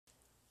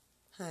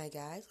Hi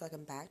guys,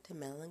 welcome back to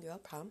Melon Girl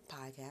Problem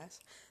Podcast.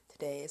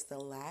 Today is the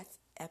last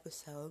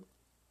episode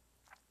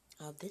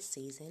of this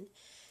season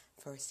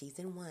for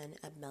season 1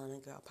 of Melon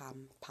Girl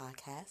Problem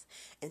Podcast.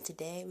 And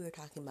today we are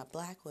talking about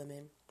black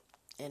women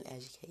and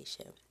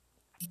education.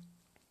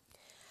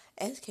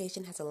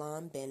 Education has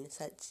long been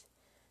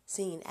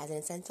seen as an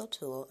essential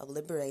tool of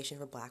liberation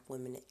for black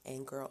women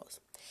and girls.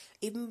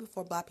 Even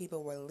before black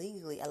people were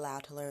legally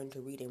allowed to learn to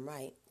read and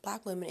write,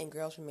 black women and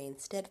girls remained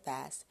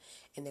steadfast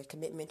in their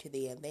commitment to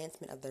the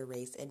advancement of their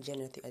race and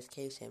gender through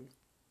education.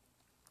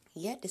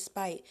 Yet,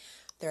 despite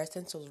their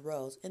essential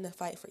roles in the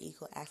fight for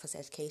equal access to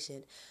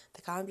education,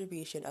 the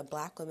contribution of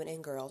black women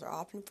and girls are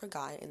often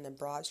forgotten in the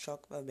broad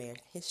stroke of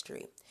American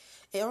history.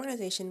 An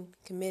organization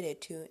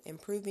committed to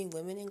improving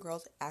women and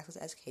girls' access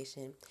to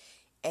education,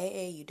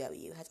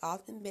 AAUW, has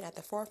often been at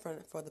the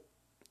forefront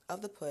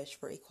of the push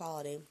for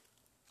equality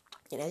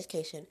in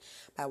education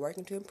by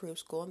working to improve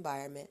school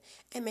environment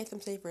and make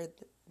them safer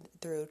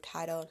through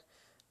Title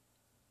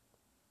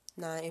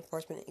IX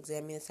enforcement,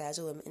 examining the status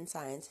of women in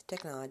science,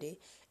 technology,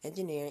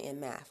 engineering,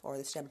 and math, or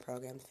the STEM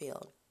program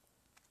field,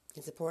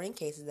 and supporting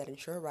cases that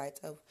ensure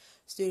rights of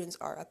students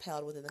are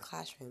upheld within the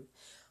classroom.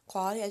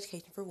 Quality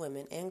education for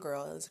women and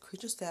girls is a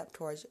crucial step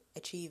towards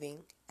achieving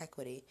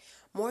equity.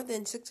 More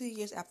than 60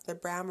 years after the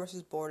Brown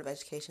v. Board of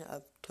Education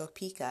of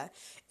Topeka,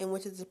 in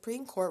which the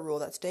Supreme Court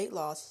ruled that state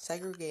laws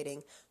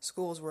segregating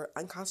schools were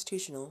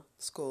unconstitutional,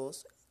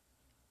 schools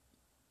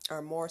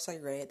are more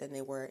segregated than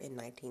they were in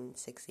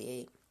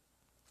 1968.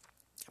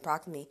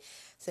 Approximately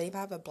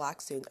 75% of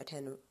black students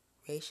attend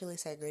racially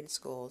segregated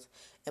schools,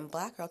 and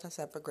black girls have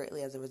suffered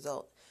greatly as a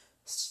result.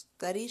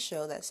 Studies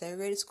show that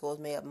segregated schools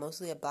made up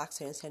mostly of black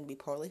students tend to be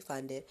poorly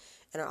funded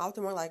and are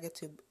often more likely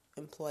to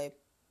employ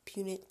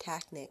punitive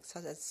tactics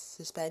such as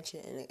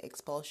suspension and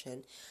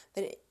expulsion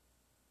than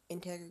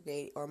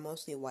integrate or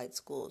mostly white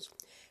schools.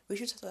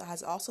 Research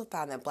has also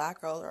found that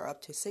black girls are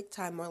up to 6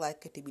 times more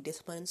likely to be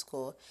disciplined in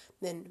school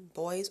than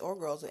boys or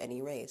girls of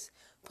any race,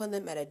 putting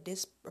them at a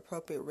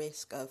disappropriate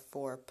risk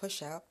for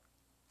push-out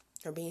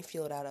or being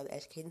fueled out of the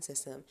education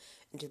system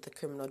into the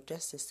criminal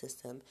justice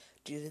system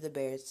due to the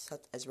barriers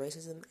such as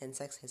racism and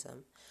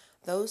sexism.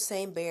 Those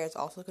same barriers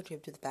also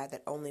contribute to the fact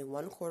that only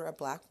 1/4 of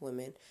black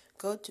women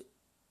go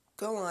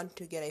on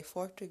to get a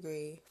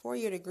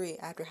 4-year degree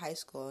after high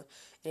school,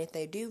 and if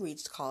they do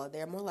reach college,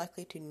 they are more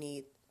likely to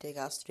need to take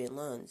out student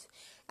loans.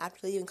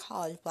 After leaving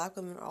college, black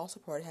women are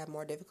also reported to have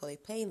more difficulty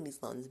paying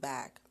these loans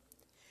back.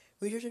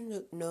 Research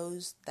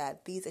knows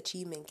that these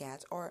achievement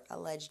gaps or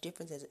alleged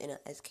differences in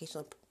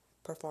educational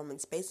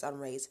performance based on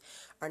race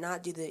are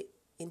not due to the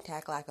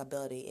intact lack of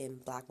ability in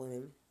black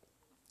women,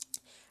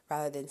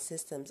 rather than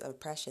systems of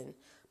oppression,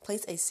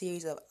 place a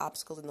series of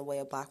obstacles in the way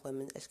of black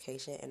women's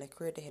education and a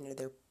career to hinder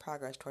their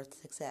progress towards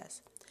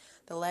success.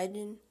 The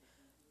legend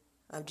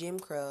of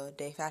Jim Crow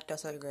de facto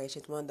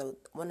segregation is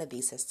one of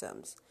these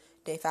systems.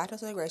 De facto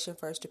segregation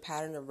refers to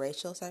patterns of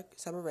racial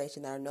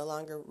separation that are no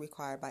longer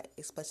required by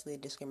explicitly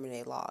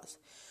discriminating laws.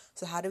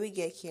 So how do we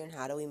get here and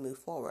how do we move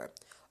forward?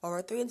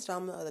 Over 3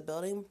 installments of the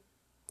Building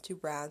to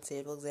Brown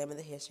series will examine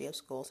the history of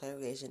school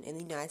segregation in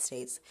the United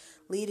States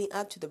leading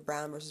up to the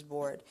Brown v.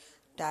 Board,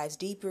 dives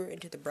deeper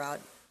into the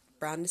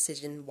Brown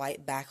decision,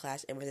 white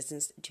backlash, and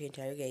resistance to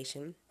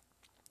integration,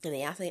 and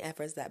the outstanding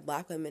efforts that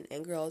black women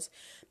and girls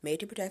made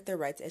to protect their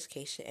rights to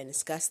education, and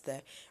discuss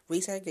the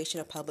resegregation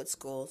of public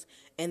schools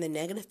and the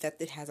negative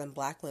effect it has on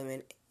black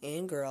women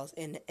and girls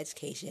in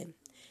education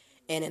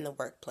and in the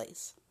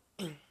workplace.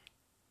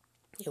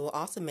 It will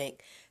also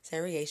make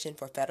segregation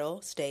for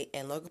federal, state,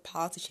 and local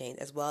policy change,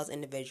 as well as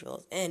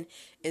individuals and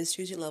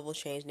institution-level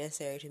change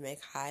necessary to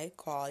make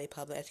high-quality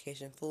public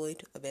education fully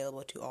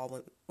available to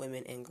all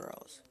women and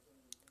girls.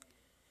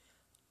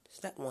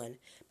 Step 1.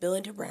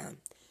 Building to Brown.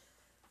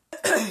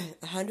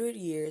 100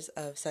 years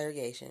of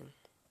segregation.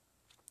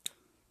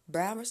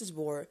 Brown v.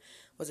 Board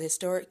was a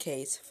historic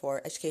case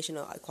for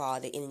educational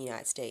equality in the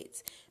United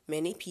States.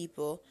 Many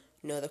people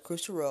know the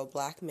crucial role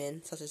black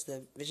men, such as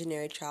the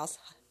visionary Charles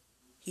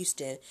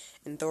Houston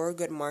and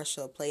Thurgood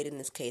Marshall, played in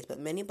this case, but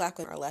many black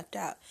women are left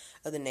out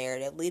of the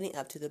narrative leading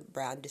up to the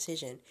Brown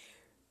decision.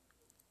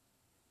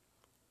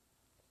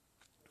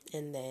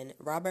 And then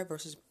Robert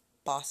v.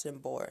 Boston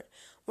Board.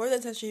 More than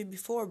a century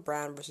before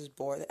Brown v.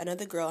 Board,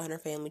 another girl and her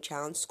family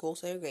challenged school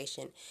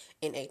segregation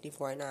in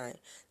 1849.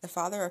 The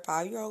father of a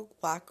 5-year-old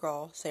black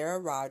girl, Sarah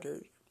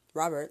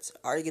Roberts,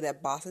 argued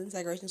that Boston's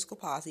segregation school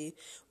policy,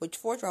 which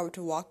forced Robert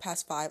to walk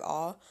past 5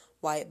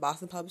 all-white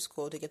Boston public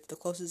schools to get to the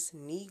closest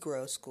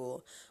Negro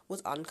school,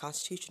 was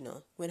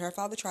unconstitutional. When her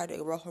father tried to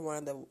enroll her in one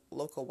of the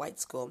local white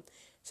schools,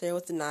 Sarah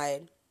was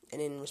denied,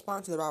 and in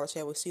response to the Roberts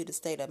family sued the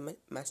state of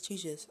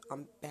Massachusetts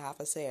on behalf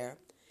of Sarah.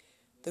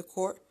 The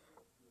court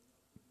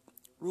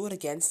ruled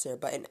against her,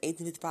 but in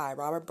 1855,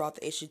 Robert brought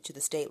the issue to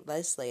the state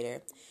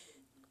legislature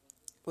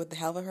with the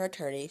help of her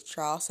attorney,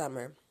 Charles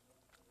Sumner.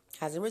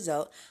 As a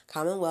result,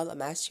 Commonwealth of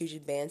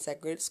Massachusetts banned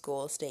segregated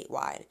schools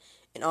statewide.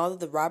 And although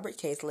the Robert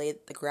case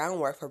laid the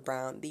groundwork for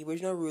Brown, the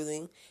original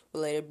ruling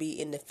would later be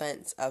in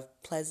defense of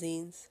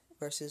Pleasants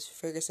v.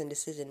 Ferguson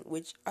decision,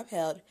 which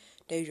upheld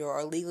de jure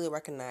or legally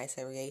recognized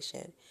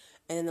segregation.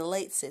 And in the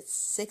late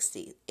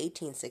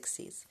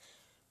 1860s,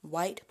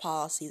 white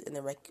policies in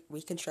the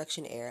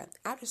Reconstruction era,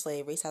 after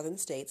slavery, southern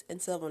states and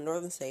several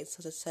northern states,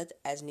 such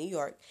as New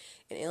York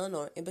and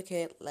Illinois,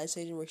 implicated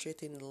legislation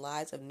restricting the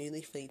lives of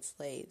newly freed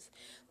slaves.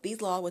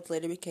 These laws, which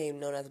later became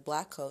known as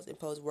Black Codes,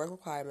 imposed work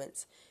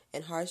requirements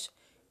and harsh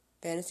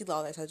fantasy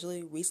laws that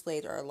essentially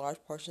re-slaved a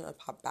large portion of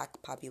the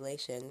black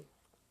population.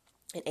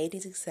 In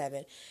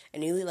 1867, a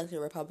newly elected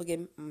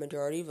Republican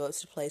majority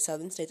votes to place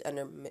southern states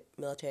under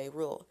military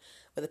rule.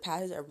 With the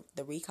passage of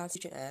the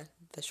Reconstitution Act,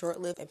 the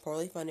short-lived and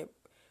poorly funded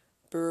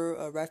Bureau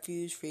of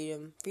Refuge,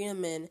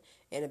 Freedmen,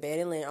 and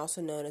Abandoned Land,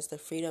 also known as the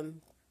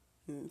Freedmen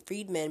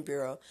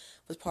Bureau,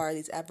 was part of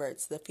these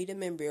efforts. The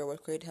Freedmen Bureau was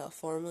created to help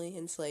formerly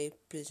enslaved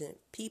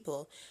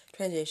people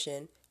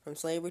transition from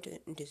slavery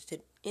into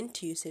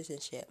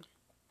citizenship.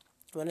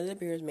 One of the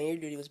Bureau's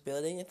major duties was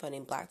building and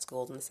funding black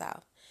schools in the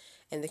South,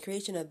 and the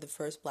creation of the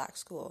first black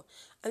school.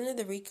 Under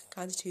the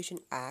Reconstitution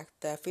Act,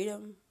 the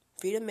Freedmen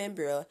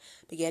Bureau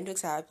began to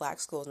establish black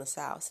schools in the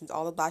South, since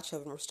all the black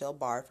children were still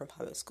barred from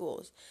public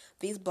schools.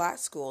 These black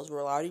schools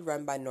were largely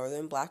run by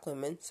northern black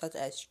women, such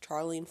as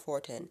Charlene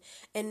Fortin,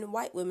 and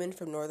white women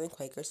from northern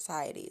Quaker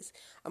societies.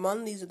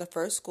 Among these, the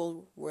first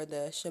schools were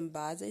the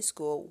Shambaze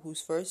School,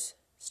 whose first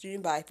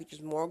student body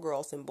features more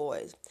girls than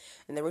boys,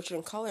 and the Richard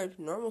and Colored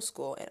Normal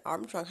School and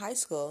Armstrong High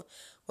School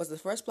was the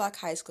first black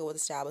high school was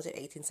established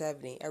in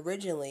 1870,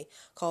 originally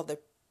called the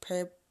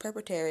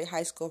Preparatory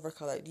High School for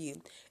Colored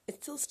Youth.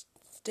 It still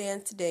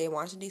stands today in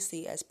Washington,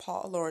 D.C. as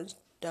Paul Laurence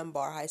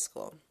Dunbar High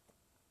School,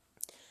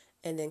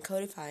 and then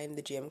codifying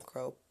the Jim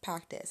Crow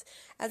practice.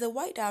 As a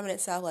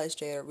white-dominant South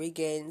legislator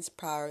regains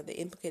power, they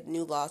implemented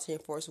new laws to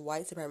enforce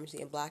white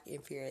supremacy and black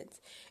interference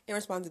in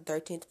response to the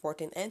 13th,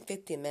 14th, and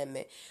 15th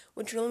Amendment,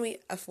 which would only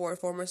afford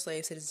former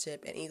slave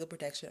citizenship and equal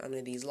protection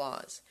under these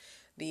laws.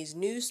 These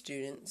new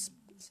statutes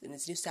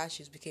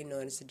became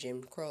known as the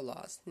Jim Crow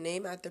laws,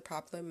 named after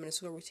popular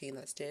municipal routine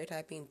that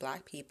stereotyping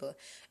black people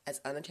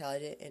as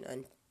unintelligent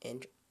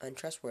and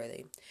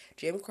untrustworthy.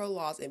 Jim Crow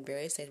laws in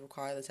various states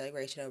require the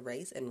segregation of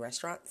race in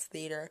restaurants,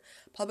 theater,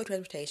 public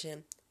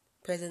transportation,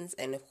 prisons,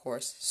 and, of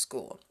course,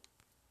 school.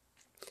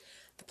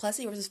 The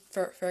Plessy v.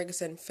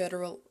 Ferguson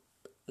federal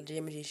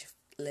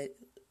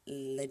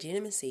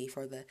legitimacy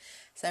for the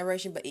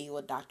separation but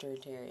equal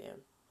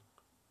doctrinarian.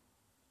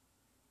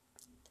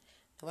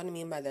 What I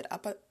mean by that,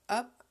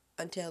 up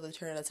until the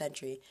turn of the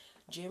century,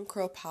 Jim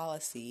Crow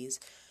policies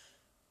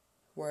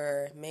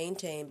were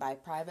maintained by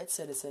private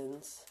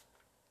citizens,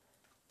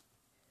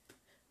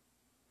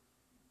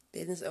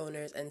 business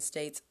owners, and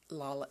states'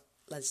 law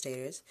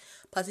legislators.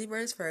 Plessy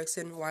v.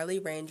 Ferguson widely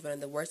ranged one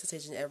of the worst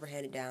decisions ever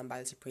handed down by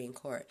the Supreme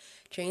Court,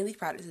 changing these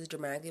practices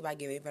dramatically by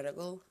giving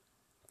federal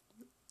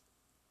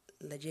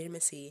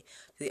legitimacy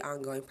to the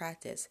ongoing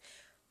practice.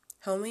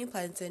 Helmy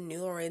Pleasant,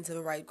 New Lorraine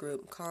civil rights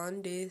group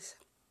Con des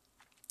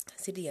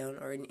Citoyens,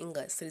 or in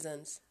English,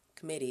 Citizens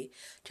Committee,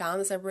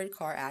 challenged the Separated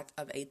Car Act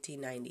of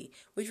 1890,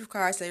 which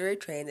required slavery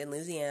trains in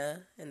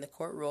Louisiana, and the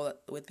court ruled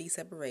that with these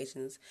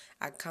separations,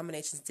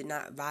 accommodations did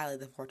not violate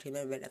the 14th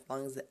Amendment as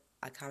long as the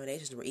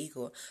accommodations were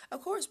equal.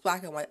 Of course,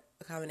 black and white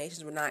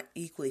accommodations were not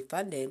equally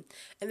funded,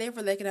 and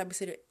therefore they could not be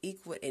considered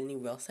equal in any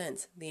real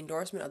sense. The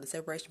endorsement of the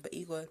separation but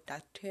equal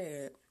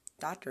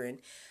doctrine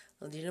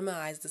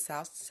legitimized the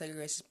South's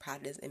segregation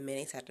practice in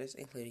many sectors,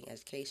 including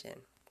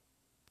education,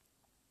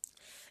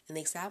 and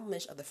the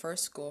establishment of the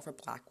first school for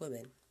black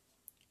women.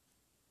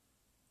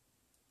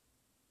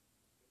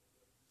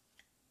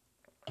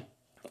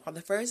 On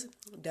the first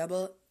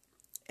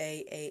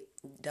NAACP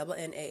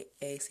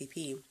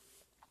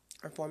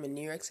reform in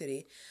New York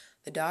City,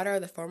 the daughter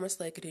of the former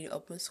slave continued to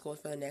open schools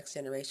for the next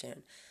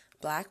generation.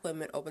 Black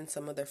women opened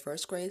some of their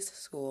first grade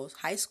schools,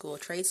 high school,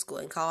 trade school,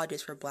 and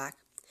colleges for black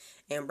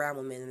and brown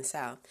women in the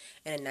South.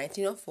 And in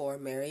 1904,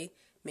 Mary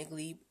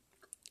McLeod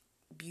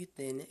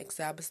Bethune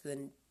established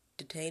the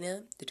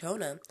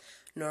Daytona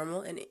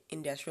Normal and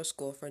Industrial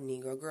School for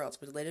Negro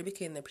girls, which later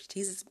became the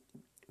prestigious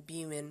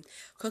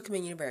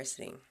Beeman-Cookman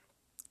University.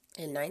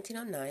 In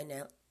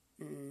 1909,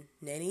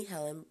 Nanny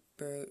Helen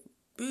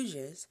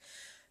Burgess,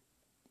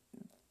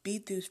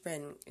 Bethune's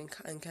friend and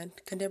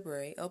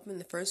contemporary, opened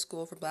the first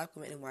school for black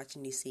women in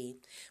Washington, D.C.,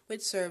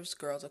 which serves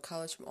girls of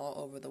color from all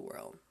over the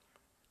world,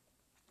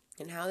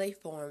 and how they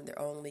formed their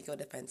own legal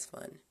defense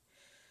fund.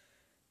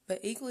 But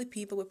equally,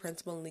 people with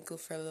principal and legal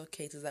federal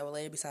cases that were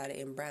later decided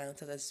in Brown,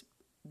 such as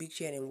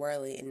Buchanan and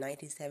Worley in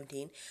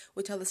 1917,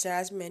 which held the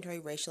status of mandatory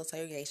racial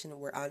segregation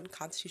were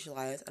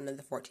unconstitutionalized under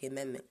the 14th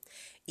Amendment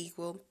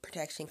Equal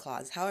Protection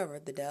Clause. However,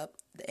 the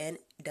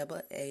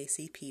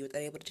NAACP was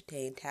unable to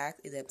attain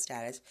tax-exempt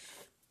status,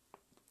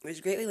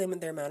 which greatly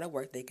limited their amount of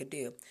work they could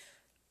do.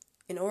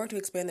 In order to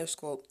expand their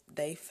scope,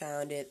 they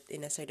found it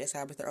necessary to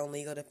establish their own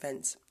Legal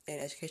Defense and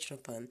Educational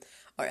Fund,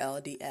 or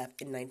LDF,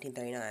 in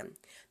 1939.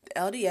 The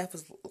LDF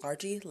was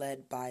largely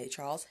led by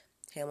Charles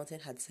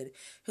Hamilton Hudson,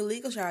 whose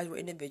legal strategies were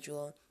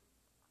individual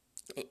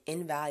and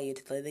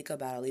invaluable to the legal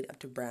battle leading up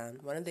to Brown.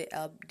 One of the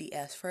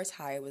LDF's first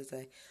hires was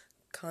the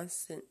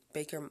Constant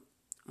Baker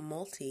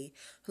Moulty,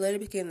 who later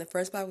became the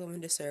first black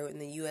woman to serve in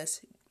the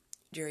U.S.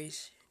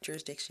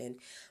 jurisdiction.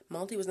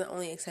 Moulty was not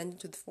only extended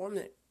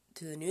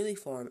to the newly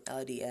formed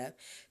LDF,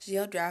 she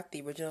helped draft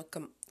the original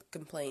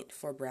complaint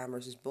for Brown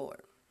versus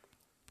Board.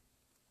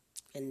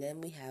 And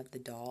then we have the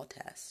Dahl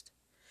test.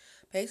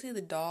 Basically,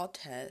 the Dahl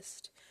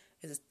test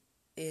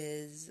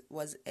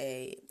was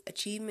a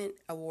achievement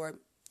award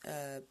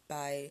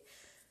by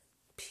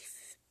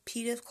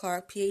Peter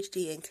Clark,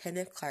 Ph.D., and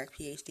Kenneth Clark,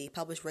 Ph.D.,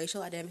 published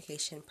Racial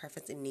Identification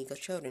Preference in Negro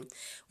Children,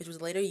 which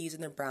was later used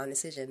in the Brown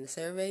decision.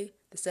 The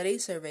study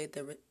surveyed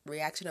the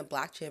reaction of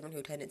black children who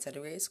attended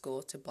segregated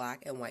schools to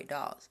black and white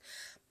dolls.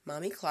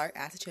 Mommy Clark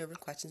asked the children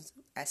questions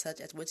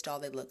such as which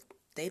doll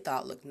they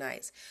thought looked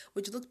nice,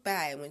 which looked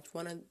bad,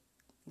 and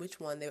which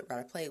one they would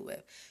rather play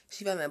with.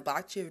 She found that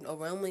black children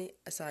overwhelmingly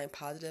assigned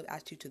positive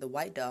attitude to the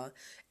white doll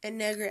and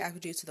negative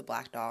attitudes to the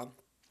black doll,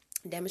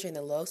 demonstrating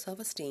that low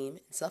self-esteem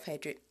and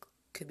self-hatred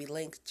could be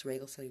linked to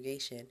racial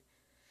segregation.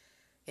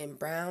 In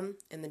Brown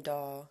and the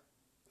Dahl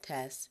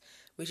test,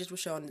 research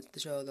was shown to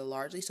show the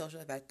largely social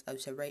effect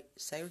of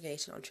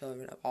segregation on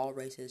children of all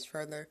races,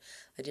 further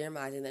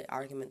legitimizing the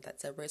argument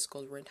that separated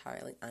schools were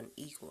entirely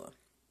unequal.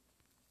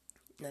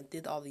 Now,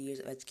 through all the years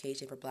of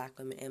education for black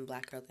women and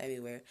black girls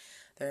everywhere,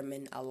 there have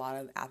been a lot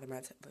of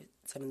aftermath for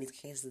some of these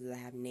cases that I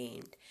have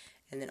named.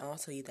 And then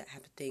also you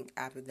have to think,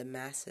 after the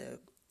massive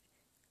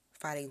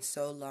fighting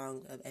so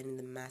long of ending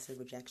the massive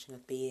rejection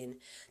of being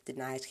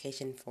denied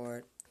education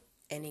for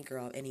any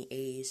girl of any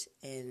age,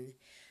 and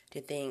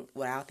to think,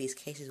 without these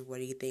cases, where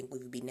do you think we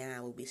would be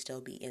now? Would we still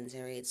be in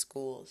segregated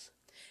schools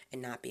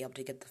and not be able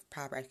to get the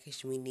proper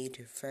education we need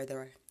to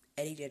further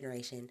any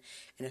generation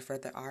and to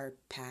further our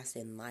path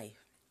in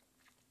life?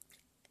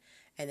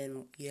 And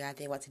then you gotta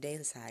think about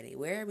today's society.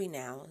 Where are we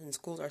now? And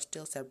schools are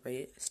still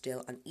separated,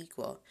 still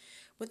unequal.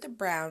 With the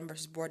Brown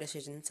versus Board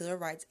decision, civil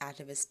rights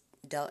activists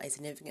dealt a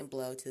significant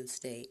blow to the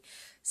state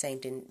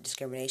sanctioned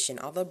discrimination.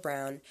 Although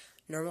Brown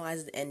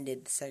normalized and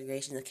ended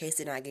segregation, the case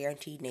did not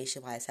guarantee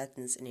nationwide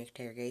acceptance and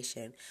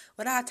integration.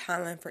 Without a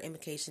timeline for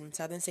implementation,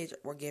 southern states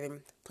were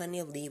given plenty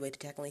of leeway to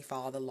technically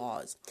follow the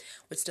laws,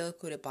 which still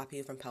included black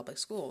people from public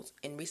schools.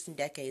 In recent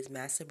decades,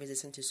 massive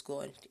resistance to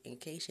school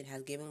education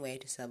has given way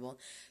to several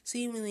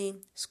seemingly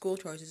school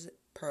choices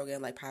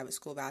programs like private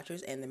school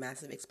vouchers and the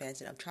massive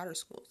expansion of charter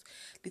schools.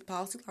 These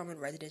policies, along with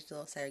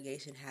residential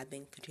segregation, have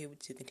been contributed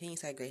to continued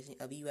segregation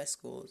of U.S.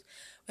 schools,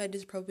 with a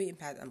disproportionate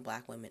impact on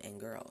black women and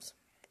girls.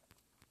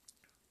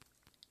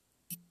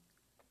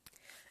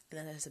 And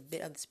then there's a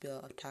bit of the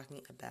spiel of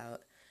talking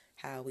about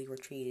how we were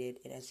treated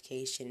in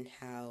education,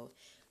 how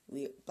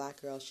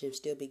black girls should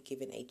still be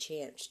given a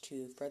chance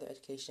to further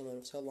education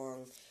when so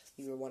long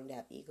we were wanting to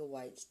have equal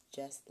rights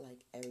just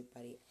like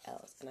everybody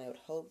else. And I would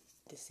hope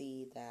to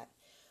see that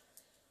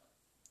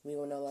we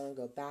will no longer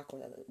go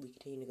backward, that we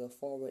continue to go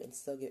forward and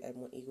still give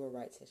everyone equal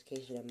rights to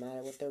education, no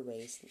matter what their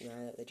race, no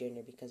matter what their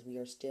gender, because we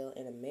are still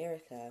in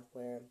America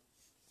where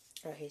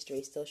our history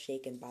is still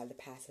shaken by the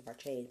past of our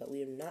change, but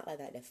we will not let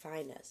that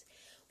define us.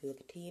 We will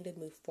continue to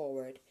move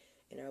forward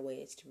in our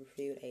ways to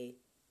pursue a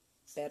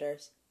better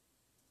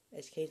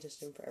education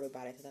system for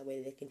everybody, so that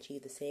way they can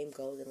achieve the same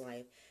goals in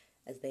life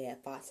as they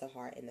have fought so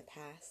hard in the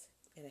past.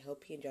 And I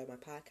hope you enjoyed my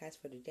podcast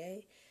for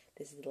today.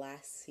 This is the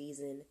last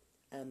season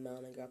of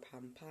Melanin Girl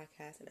Problem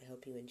Podcast, and I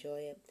hope you enjoy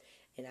it.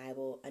 And I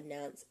will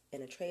announce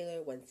in a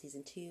trailer when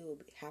season 2 will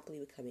happily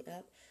be coming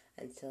up.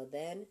 Until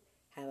then,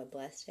 have a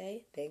blessed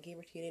day. Thank you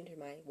for tuning into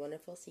my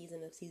wonderful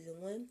season of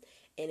season 1.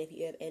 And if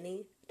you have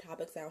any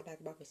topics I want to talk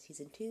about for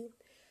season 2,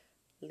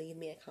 leave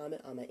me a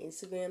comment on my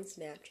Instagram,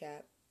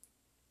 Snapchat,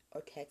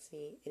 or text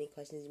me any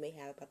questions you may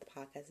have about the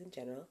podcast in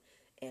general.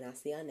 And I'll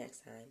see y'all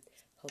next time.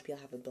 Hope y'all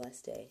have a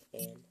blessed day,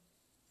 and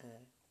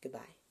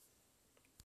goodbye.